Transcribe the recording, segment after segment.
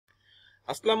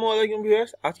আসসালামু আলাইকুম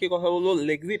ভিউয়ার্স, আজকে কথা বলবো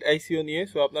লেক্সিট আইসিও নিয়ে।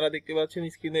 সো আপনারা দেখতে পাচ্ছেন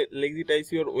স্ক্রিনে লেক্সিট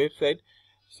আইসিওর website.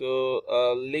 So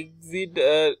লেক্সিট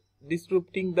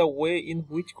disrupting the way in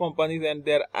which companies and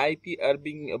their IP are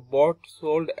being bought,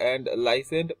 sold and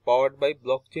licensed, powered by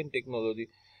blockchain technology.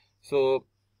 So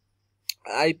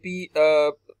IP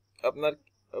আপনার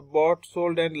বট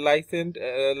সোল্ড অ্যান্ড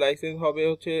লাইসেন্স হবে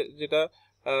হচ্ছে যেটা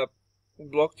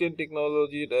ব্লকচেন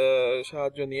টেকনোলজির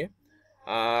সাহায্য নিয়ে।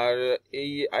 আর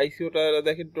এই আইসিওটা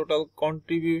দেখেন টোটাল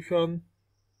কন্ট্রিবিউশন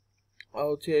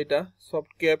হচ্ছে এটা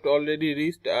সফট ক্যাপ অলরেডি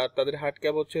রিচড, আর তাদের হার্ড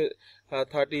ক্যাপ হচ্ছে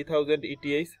 30,000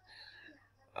 ETH।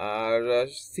 R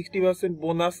 60%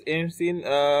 bonus ends in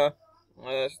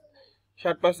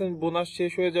 60% bonus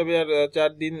শেষ হয়ে যাবে আর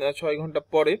 4 দিন 6 ঘন্টা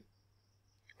পরে।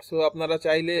 সো আপনারা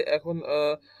চাইলে এখন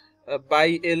বাই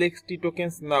এলএক্সটি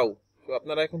টোকেন্স নাও, তো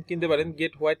আপনারা এখন কিনতে পারেন।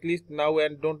 Gate white list now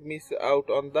and don't miss out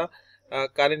on the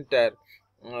current tyre.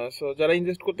 So যারা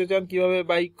ইনভেস্ট করতে চান কিভাবে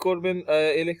বাই করবেন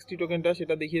এলএক্সটি টোকেনটা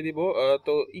সেটা দেখিয়ে দিব।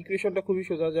 তো ইকুয়েশনটা খুবই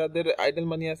সোজা। যাদের আইডল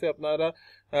মানি আছে আপনারা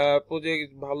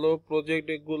ভালো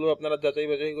প্রজেক্টগুলো আপনারা যাচাই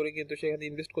বাছাই করে কিন্তু সেখানে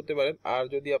ইনভেস্ট করতে পারেন। আর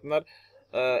যদি আপনার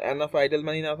এনাফ আইডল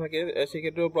মানি না থাকে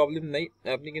সেক্ষেত্রেও প্রবলেম নেই,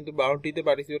 আপনি কিন্তু বাউন্টিতে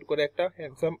পার্টিসিপেট করে একটা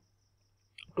হ্যান্ডসাম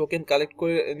টোকেন কালেক্ট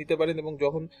করে নিতে পারেন এবং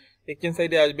যখন এক্সচেঞ্জ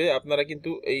সাইডে আসবে আপনারা কিন্তু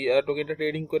এই টোকেনটা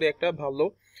ট্রেডিং করে একটা ভালো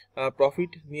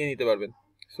প্রফিট নিয়ে নিতে পারবেন।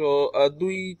 সো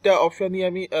দুইটা অপশনই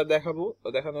আমি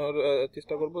দেখানোর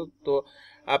চেষ্টা করব। তো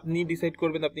আপনি ডিসাইড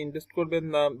করবেন আপনি ইনভেস্ট করবেন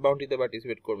না বাউন্টিতে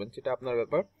পার্টিসিপেট করবেন, সেটা আপনার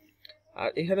ব্যাপার। আর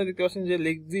এখানে দেখতে পাচ্ছেন যে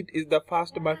লেক্সিট is the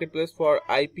first market place for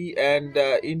IP and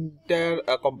inter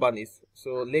companies.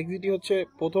 So লেক্সিটি হচ্ছে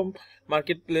প্রথম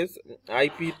মার্কেট প্লেস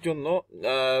আইপির জন্য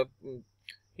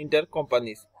ইন্টার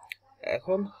কোম্পানিজ।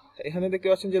 এখন এখানে দেখতে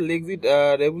পাচ্ছেন যে লেক্সিট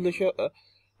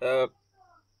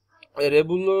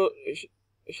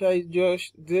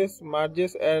revolutionizes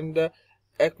mergers and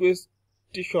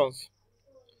acquisitions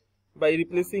by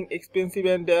replacing expensive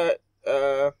and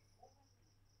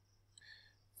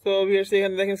so viewers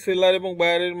এখানে দেখেন সেলার এবং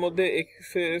বায়ারের মধ্যে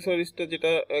অ্যাক্সেসরিজটা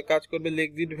যেটা কাজ করবে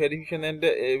লেক্সিট ভেরিফিকেশন এন্ড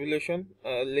এভ্যালুয়েশন।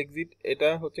 লেক্সিট এটা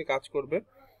হচ্ছে কাজ করবে।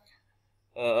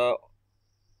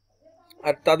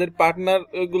 আর তাদের পার্টনার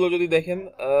গুলো যদি দেখেন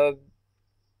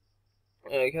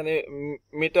এখানে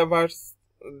মেটাভার্স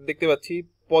দেখতে পাচ্ছি,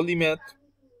 polymath.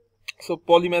 So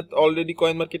polymath already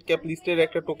coin market cap লিস্টের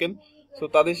একটা টোকেন। সো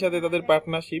তাদের সাথে তাদের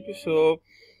পার্টনারশিপ। সো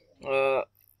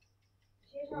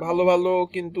ভালো ভালো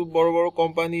কিন্তু বড় বড়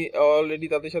কোম্পানি অলরেডি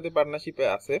তাদের সাথে পার্টনারশিপে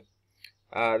আছে।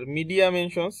 আর মিডিয়া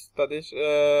মেনশনস, তাদের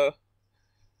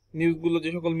নিউজগুলো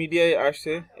যে সকল মিডিয়ায়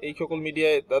আসছে এই সকল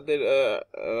মিডিয়ায় তাদের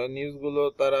নিউজগুলো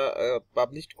তারা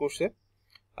পাবলিশ করছে।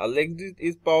 আর লেক্সিট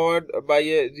is powered by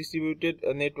A distributed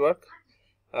network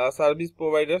service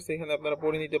providers, এখানে আপনারা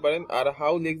পড়ে নিতে পারেন। আর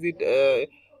হাউ লেক্সিট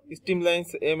স্ট্রিমলাইন্স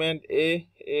এম&এ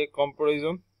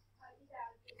কম্পারিজন।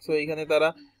 সো এখানে তারা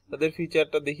তাদের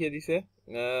ফিচারটা দেখিয়ে দিছে,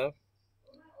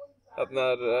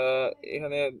 আপনার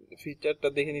এখানে ফিচারটা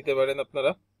দেখে নিতে পারেন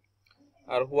আপনারা।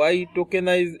 আর হোয়াই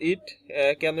টোকেনাইজ ইট,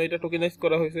 কেন এটা টোকেনাইজ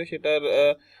করা হয়েছে সেটার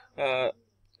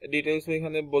ডিটেলস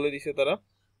এখানে বলে দিছে তারা।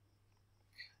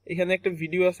 এখানে একটা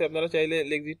ভিডিও আছে, আপনারা চাইলে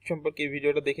লেক্সিট সম্পর্কে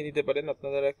ভিডিওটা দেখে নিতে পারেন,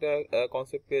 আপনারা একটা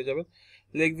কনসেপ্ট পেয়ে যাবেন।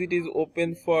 লেক্সিট ইজ ওপেন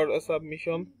ফর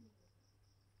সাবমিশন।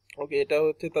 ওকে, এটা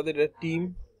হচ্ছে তাদের টিম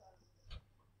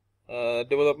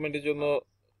ডেভেলপমেন্টের জন্য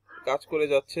কাজ করে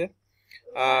যাচ্ছে।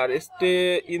 আর স্টে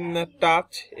ইন টাচ,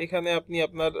 এখানে আপনি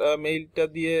আপনার মেইলটা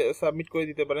দিয়ে সাবমিট করে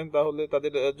দিতে পারেন, তাহলে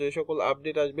তাদের যে সকল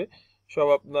আপডেট আসবে সব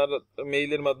আপনার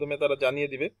মেইলের মাধ্যমে তারা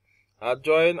জানিয়ে দিবে। আর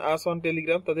জয়েন আস অন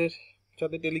টেলিগ্রাম, তাদের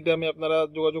সাথে টেলিগ্রামে আপনারা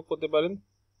যোগাযোগ করতে পারেন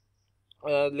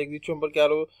লেক্সিট সম্পর্কে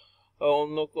আরো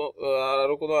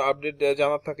কোনো আপডেট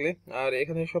জানার থাকলে। আর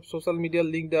এখানে সব সোশ্যাল মিডিয়ার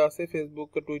লিঙ্ক দেওয়া আছে, ফেসবুক,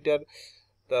 টুইটার,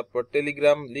 তারপর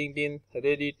Telegram, LinkedIn,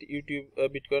 Reddit, YouTube,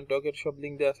 bitcoin টকের সব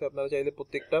লিঙ্ক দেওয়া আছে। আপনারা চাইলে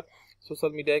প্রত্যেকটা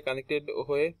সোশ্যাল মিডিয়ায় কানেক্টেড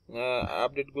হয়ে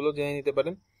আপডেটগুলো জেনে নিতে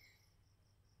পারেন।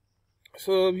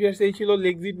 সো ভিউয়ার্স এই ছিল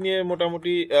লেক্সিট নিয়ে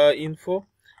মোটামুটি ইনফো।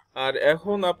 আর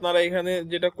এখন আপনারা এখানে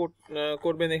যেটা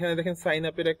করবেন, এখানে দেখেন সাইন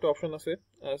আপের একটা অপশন আছে।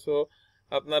 সো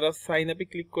আপনারা সাইন আপে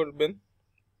ক্লিক করবেন।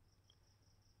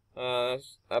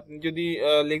 আপনি যদি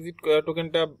লেক্সিট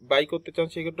টোকেনটা বাই করতে চান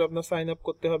সেক্ষেত্রে আপনার সাইন আপ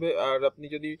করতে হবে। আর আপনি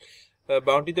যদি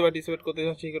বাউন্টিতে পার্টিসিপেট করতে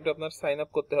চান সেক্ষেত্রে আপনার সাইন আপ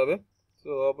করতে হবে।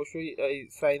 তো অবশ্যই এই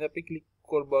সাইন আপে ক্লিক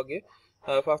করবো আগে।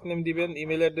 ফার্স্ট নেম দিবেন,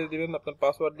 ইমেল অ্যাড্রেস দিবেন, আপনার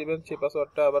পাসওয়ার্ড দিবেন, সেই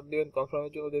পাসওয়ার্ডটা আবার দিবেন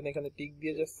কনফার্মের জন্য, দেন এখানে টিক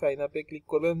দিয়ে জাস্ট সাইন আপে ক্লিক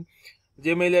করবেন।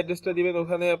 যে মেইল অ্যাড্রেসটা দিবেন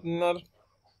ওখানে আপনার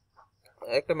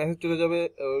একটা মেসেজ চলে যাবে,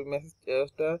 ওই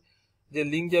মেসেজটা যে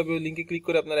লিঙ্ক যাবে ওই লিঙ্কে ক্লিক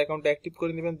করে আপনার অ্যাকাউন্টটা অ্যাক্টিভ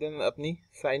করে নেবেন, দেন আপনি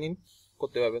সাইন ইন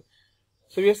করতে পারবেন।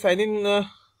 সো সাইন ইন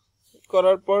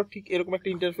করার পর ঠিক এরকম একটা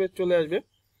ইন্টারফেস চলে আসবে।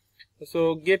 সো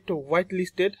গেট হোয়াইট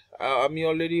লিস্টেড, আমি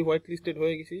অলরেডি হোয়াইট লিস্টেড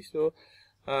হয়ে গেছি। So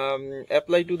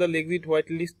apply to the লেক্সিট white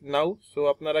list now. So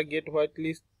আপনারা গেট হোয়াইট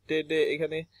লিস্টেড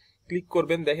এখানে ক্লিক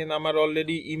করবেন। দেখেন আমার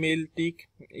অলরেডি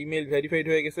ইমেল ভেরিফাইড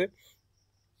হয়ে গেছে।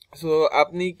 সো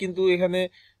আপনি কিন্তু এখানে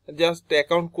জাস্ট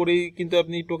অ্যাকাউন্ট করেই কিন্তু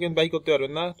আপনি টোকেন বাই করতে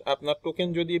পারবেন না। আপনার টোকেন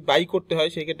যদি বাই করতে হয়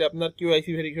সেক্ষেত্রে আপনার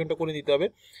কিউআইসি ভেরিফিকেশনটা করে নিতে হবে।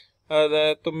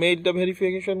 তো মেইলটা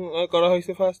ভেরিফিকেশন করা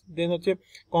হয়েছে ফার্স্ট, দেন হচ্ছে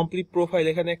কমপ্লিট প্রোফাইল,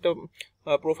 এখানে একটা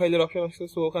প্রোফাইলের অপশন আছে।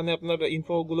 সো ওখানে আপনার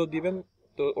ইনফোগুলো দিবেন,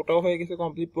 তো ওটাও হয়ে গেছে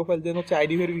কমপ্লিট প্রোফাইল। দেন হচ্ছে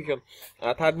আইডি ভেরিফিকেশন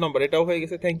 3rd নম্বর, এটাও হয়ে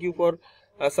গেছে। Thank you for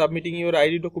submitting your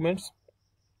ID documents,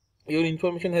 your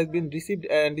information has been received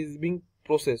and is being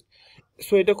processed.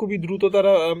 So এটা খুবই দ্রুত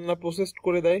তারা প্রসেস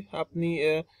করে দেয়। আপনি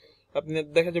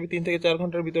দেখা যাবে 3 থেকে 4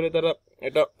 ঘন্টার ভিতরে তারা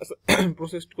এটা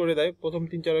প্রসেস করে দেয়। প্রথম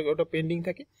 3-4 ওটা পেন্ডিং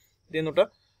থাকে, দেন ওটা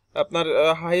আপনার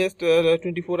হাইয়েস্ট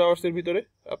 24 আওয়ার্সের ভিতরে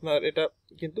আপনার এটা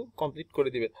কিন্তু কমপ্লিট করে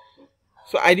দিবে।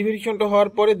 সো আইডি ভেরিফিকেশনটা হওয়ার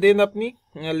পরে দেন আপনি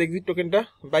লেক্সিট টোকেনটা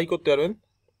বাই করতে পারবেন।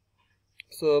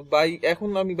 সো এখন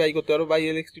আমি বাই করতে পারবো, বাই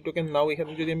এলএক্সটি টোকেন নাও।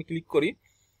 এখানে যদি আমি ক্লিক করি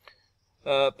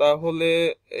তাহলে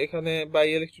এখানে বাই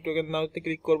এলএক্সটি টোকেন নাওতে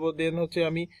ক্লিক করব। দেন হচ্ছে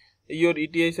আমি ইওর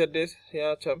ইটিএস অ্যাড্রেস,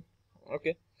 আচ্ছা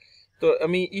ওকে। তো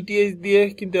আমি ইটিএস দিয়ে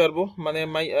কিনতে পারবো, মানে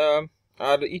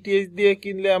আর ইটিএস দিয়ে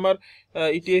কিনলে আমার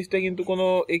ইটিএসটা কিন্তু কোনো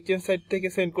এক্সচেঞ্জ সাইট থেকে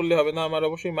সেন্ড করলে হবে না, আমার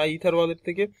অবশ্যই মাই ইথার ওয়ালেট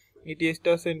থেকে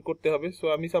ইটিএসটা সেন্ড করতে হবে। সো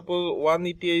আমি সাপোজ 1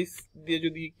 ইটিএস দিয়ে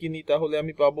যদি কিনি তাহলে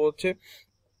আমি পাবো হচ্ছে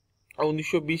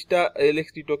 1920টা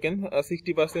এলএক্সটি টোকেন,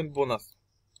 60% বোনাস।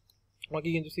 আমাকে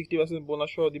কিন্তু 60% বোনাস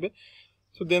সহ দিবে।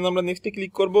 সো দেন আমরা নেক্সটে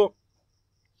ক্লিক করব।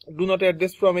 Do not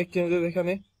address from exchanges,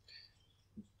 এখানে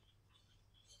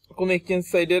কোনো এক্সচেঞ্জ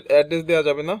সাইটের অ্যাড্রেস দেওয়া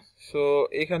যাবে না। সো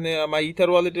এখানে মাই ইথার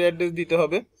ওয়ালেটের অ্যাড্রেস দিতে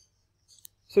হবে।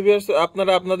 সো ভিউয়ার্স,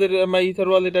 আপনারা আপনাদের মাই ইথার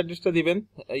ওয়ালেট অ্যাড্রেসটা দিবেন,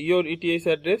 ইওর ইটিএস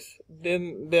অ্যাড্রেস। দেন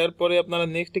দেওয়ার পরে আপনারা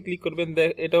নেক্সটে ক্লিক করবেন।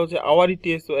 এটা হচ্ছে hour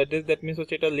ETS address, that means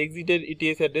হচ্ছে এটা লেক্সিটের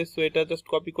ইটিএস অ্যাড্রেস। সো এটা জাস্ট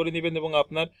কপি করে নেবেন এবং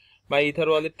আপনার মাই ইথার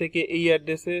ওয়ালেট থেকে এই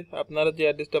অ্যাড্রেসে আপনারা যে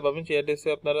অ্যাড্রেসটা পাবেন সেই অ্যাড্রেসে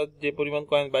আপনারা যে পরিমাণ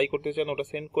কয়েন বাই করতে চান ওটা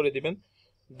সেন্ড করে দিবেন।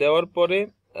 দেওয়ার পরে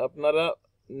আপনারা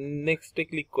নেক্সটে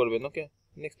ক্লিক করবেন। ওকে,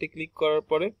 নেক্সটে ক্লিক করার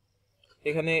পরে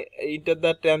এখানে ইন্টার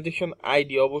দ্য ট্রানজেকশন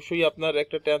আইডি, অবশ্যই আপনার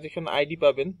একটা ট্রানজেকশন আইডি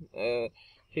পাবেন।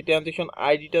 সেই ট্রানজেকশন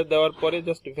আইডিটা দেওয়ার পরে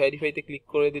জাস্ট ভেরিফাইতে ক্লিক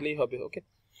করে দিলেই হবে। ওকে,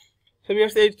 সো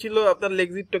ভিউয়ার্স, এই ছিল আপনার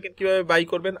লেক্সিট টোকেন কিভাবে বাই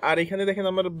করবেন। আর এখানে দেখেন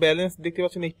আমার ব্যালেন্স দেখতে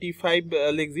পাচ্ছেন 85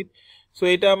 লেক্সিট। সো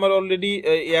এটা আমার অলরেডি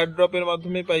এয়ার ড্রপের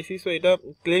মাধ্যমে পাইছি। সো এটা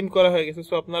ক্লেম করা হয়ে গেছে।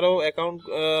 সো আপনারাও অ্যাকাউন্ট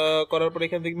করার পরে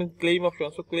এখানে দেখবেন ক্লেম অপশন।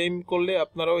 সো ক্লেম করলে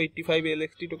আপনারাও 85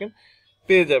 এলএক্সটি টোকেন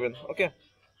পেয়ে যাবেন। ওকে,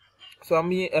 সো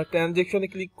আমি ট্রানজেকশনে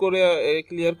ক্লিক করে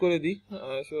ক্লিয়ার করে দিই।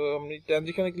 সো আমি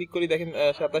ট্রানজেকশনে ক্লিক করি, দেখেন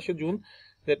 27শে জুন,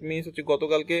 দ্যাট মিনস হচ্ছে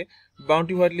গতকালকে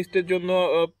বাউন্টি হোয়াইট লিস্টের জন্য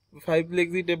 5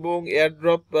 লেক্সিট এবং এয়ার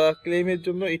ড্রপ ক্লেমের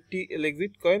জন্য 80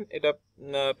 লেক্সিট কয়েন এটা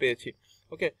পেয়েছি।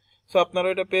 ওকে, সো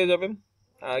আপনারাও এটা পেয়ে যাবেন।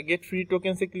 গেট ফ্রি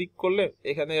টোকেন্সে ক্লিক করলে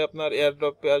এখানে আপনার এয়ার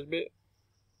ড্রপে আসবে,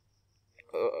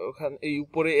 ওখানে এই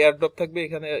উপরে এয়ার ড্রপ থাকবে,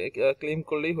 এখানে ক্লেম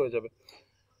করলেই হয়ে যাবে।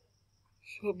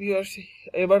 সো ভিউয়ার্স,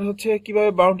 এবার হচ্ছে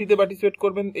কিভাবে বাউন্টিতে পার্টিসিপেট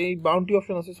করবেন। এই বাউন্টি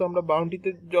অপশন আছে। সো আমরা বাউন্টিতে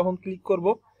যখন ক্লিক করব,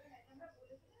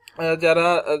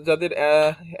 যাদের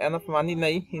এনাফ মানি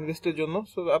নাই ইনভেস্টের জন্য,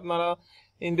 সো আপনারা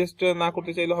ইনভেস্ট না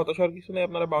করতে চাইলে হতাশ হওয়ার কিছু নেই,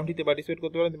 আপনারা বাউন্টিতে পার্টিসিপেট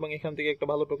করতে পারেন এবং এখান থেকে একটা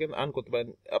ভালো টোকেন আর্ন করতে পারেন।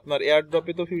 আপনার এয়ার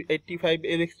ড্রপে তো 85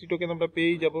 এলএক্সটি টোকেন আমরা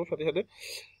পেয়েই যাবো সাথে সাথে,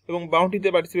 এবং বাউন্টিতে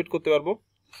পার্টিসিপেট করতে পারবো।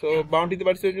 সো বাউন্টিতে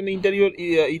পার্টিসিপেটের জন্য ইন্টারিওর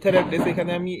ইথার অ্যাড্রেস,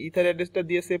 এখানে আমি ইথার অ্যাড্রেসটা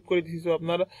দিয়ে সেভ করে দিচ্ছি। সো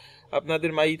আপনারা আপনাদের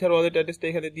মাই ইথার ওয়ালেট অ্যাড্রেসটা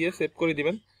এখানে দিয়ে সেভ করে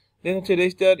দিবেন। দেন হচ্ছে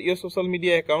register your social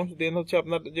media account. দেন হচ্ছে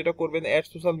আপনার যেটা করবেন অ্যাড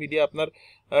সোশ্যাল মিডিয়া, আপনার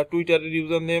টুইটারের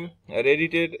ইউজার নেম,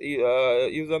 রেডিটের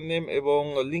ইউজার নেম এবং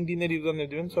লিঙ্কডিনের ইউজার নেম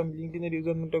দেবেন। সো আমি লিঙ্কডিনের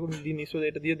ইউজার নেমটা কোনো দিন ইস্যু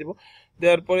এটা দিয়ে দেবো।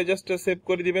 দেওয়ার পরে জাস্ট সেভ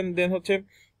করে দিবেন। দেন হচ্ছে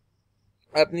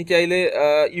আপনি চাইলে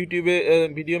ইউটিউবে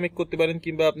ভিডিও মেক করতে পারেন,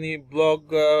 কিংবা আপনি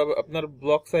আপনার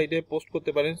ব্লগ সাইটে পোস্ট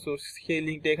করতে পারেন। সো সেই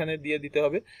লিঙ্কটা এখানে দিয়ে দিতে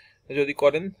হবে যদি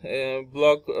করেন।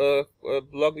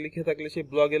 ব্লগ লিখে থাকলে সেই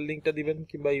ব্লগের লিঙ্কটা দিবেন,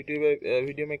 কিংবা ইউটিউবে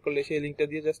ভিডিও মেক করলে সেই লিঙ্কটা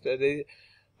দিয়ে জাস্ট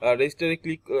রেজিস্টারে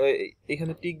ক্লিক,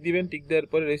 এখানে টিক দিবেন। টিক দেওয়ার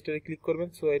পরে রেজিস্টারে ক্লিক করবেন।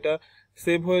 সো এটা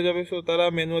সেভ হয়ে যাবে। সো তারা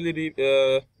ম্যানুয়ালি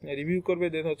রিভিউ করবে।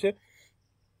 দেন হচ্ছে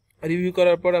রিভিউ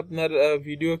করার পর আপনার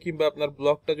ভিডিও কিংবা আপনার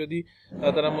ব্লগটা যদি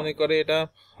তারা মনে করে এটা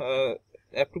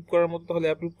অ্যাপ্রুভ করার মতো, তাহলে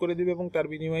অ্যাপ্রুভ করে দিবে এবং তার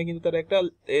বিনিময়ে কিন্তু তারা একটা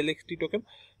এলএক্সটি টোকেন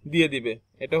দিয়ে দিবে।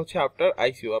 এটা হচ্ছে আফটার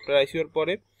আইসিওর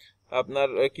পরে আপনার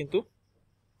কিন্তু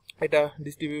এটা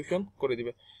ডিস্ট্রিবিউশন করে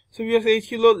দিবে। সো ভিউয়ার্স, এই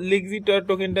ছিল লেক্সিট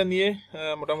টোকেনটা নিয়ে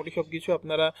মোটামুটি সবকিছু।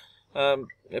 আপনারা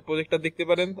প্রজেক্টটা দেখতে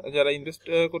পারেন, যারা ইনভেস্ট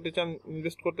করতে চান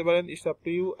ইনভেস্ট করতে পারেন, ইটস আপ টু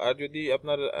ইউ। আর যদি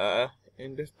আপনার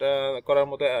ইনভেস্ট করার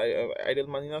মতো আইডল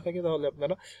মানি না থাকে তাহলে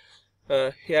আপনারা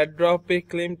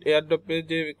এয়ারড্রপে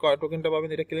যে টোকেনটা পাবেন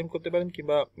এটা ক্লেম করতে পারেন,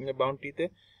 কিংবা বাউন্টিতে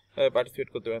পার্টিসিপেট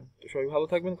করতে পারেন। তো সবাই ভালো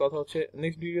থাকবেন, কথা হচ্ছে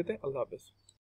নেক্সট ভিডিওতে। আল্লাহ হাফেজ।